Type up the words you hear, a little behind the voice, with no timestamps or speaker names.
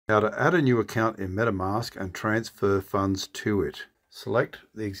Now to add a new account in MetaMask and transfer funds to it. Select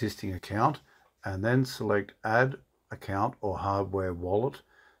the existing account and then select Add Account or Hardware Wallet.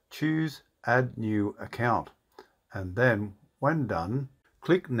 Choose Add New Account and then when done,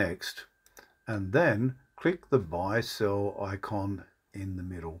 click Next and then click the Buy Sell icon in the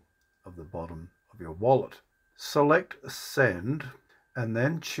middle of the bottom of your wallet. Select Send and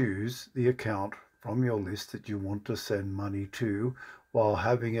then choose the account from your list that you want to send money to while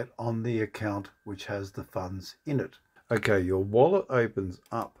having it on the account which has the funds in it. Okay, your wallet opens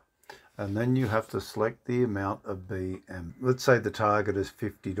up and then you have to select the amount of BM. Let's say the target is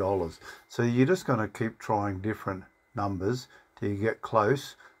 $50. So you're just going to keep trying different numbers till you get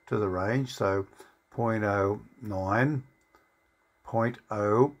close to the range. So 0.09,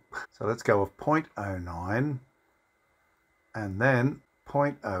 0.0, so let's go with 0.09 and then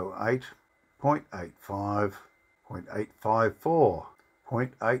 0.08, 0.85, 0.854,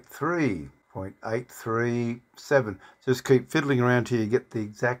 0.83, 0.837. Just keep fiddling around till you get the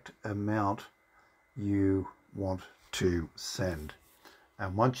exact amount you want to send.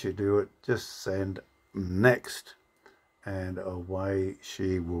 And once you do it, just send Next and away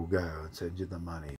she will go and send you the money.